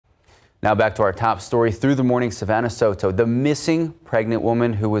Now back to our top story. Through the morning, Savanah Soto, the missing pregnant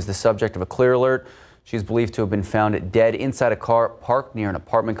woman who was the subject of a clear alert. She's believed to have been found dead inside a car parked near an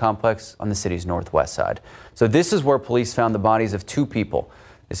apartment complex on the city's northwest side. So this is where police found the bodies of two people.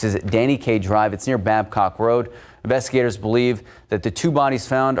 This is at Danny Kaye Drive. It's near Babcock Road. Investigators believe that the two bodies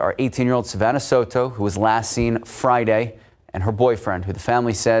found are 18-year-old Savanah Soto, who was last seen Friday, and her boyfriend, who the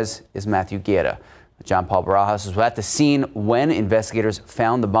family says is Matthew Guerra. John Paul Barajas was at the scene when investigators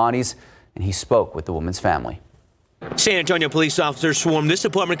found the bodies, and he spoke with the woman's family. San Antonio police officers swarmed this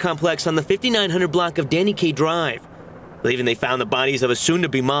apartment complex on the 5900 block of Danny Kaye Drive, believing they found the bodies of a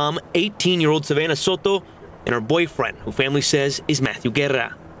soon-to-be mom, 18-year-old Savanah Soto, and her boyfriend, who family says is Matthew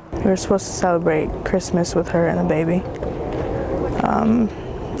Guerra. We were supposed to celebrate Christmas with her and the baby.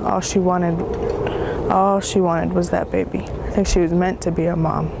 All she wanted was that baby. I think she was meant to be a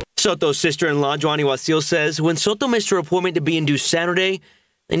mom. Soto's sister-in-law, Joanny Wasil, says when Soto missed her appointment to be induced Saturday,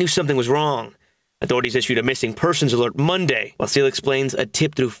 they knew something was wrong. Authorities issued a missing persons alert Monday. Wasil explains a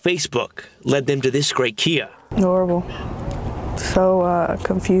tip through Facebook led them to this great Kia. Horrible. So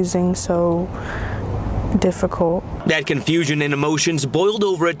confusing, so difficult. That confusion and emotions boiled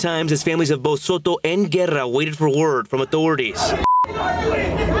over at times as families of both Soto and Guerra waited for word from authorities.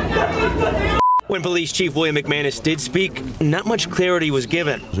 When Police Chief William McManus did speak, not much clarity was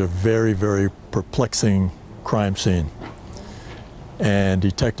given. It was a very, very perplexing crime scene. And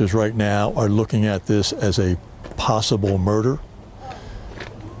detectives right now are looking at this as a possible murder,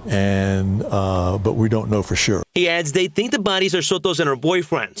 and but we don't know for sure. He adds they think the bodies are Soto's and her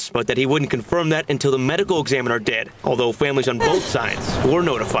boyfriend's, but that he wouldn't confirm that until the medical examiner did, although families on both sides were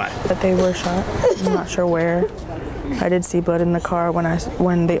notified. That they were shot. I'm not sure where. I did see blood in the car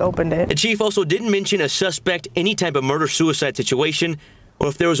when they opened it. The chief also didn't mention a suspect, any type of murder-suicide situation, or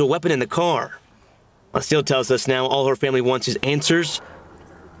if there was a weapon in the car. Still tells us now all her family wants is answers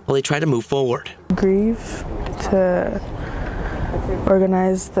while they try to move forward. Grieve, to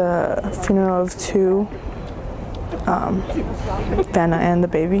organize the funeral of two, Vanna and the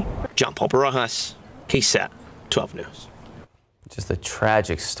baby. John Paul Barajas, KSAT 12 News. Just a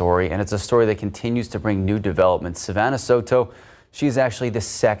tragic story, and it's a story that continues to bring new developments. Savanah Soto, she's actually the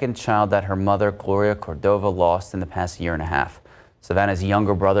second child that her mother, Gloria Cordova, lost in the past year and a half. Savannah's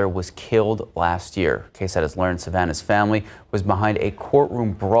younger brother was killed last year. KSAT has learned Savannah's family was behind a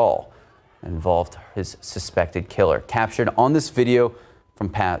courtroom brawl that involved his suspected killer, captured on this video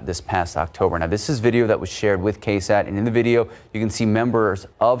from this past October. Now, this is video that was shared with KSAT, and in the video, you can see members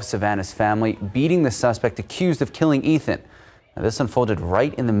of Savannah's family beating the suspect accused of killing Ethan. Now, this unfolded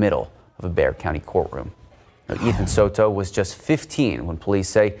right in the middle of a Bexar County courtroom. Now, Ethan Soto was just 15 when police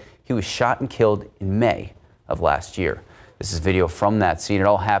say he was shot and killed in May of last year. This is video from that scene. It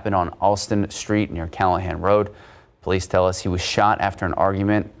all happened on Alston Street near Callahan Road. Police tell us he was shot after an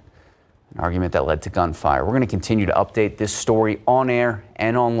argument that led to gunfire. We're going to continue to update this story on air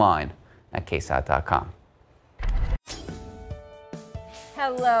and online at ksat.com.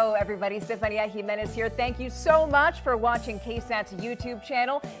 Hello, everybody. Stefania Jimenez here. Thank you so much for watching KSAT's YouTube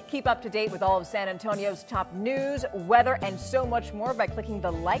channel. Keep up to date with all of San Antonio's top news, weather, and so much more by clicking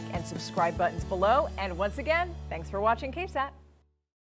the like and subscribe buttons below. And once again, thanks for watching KSAT.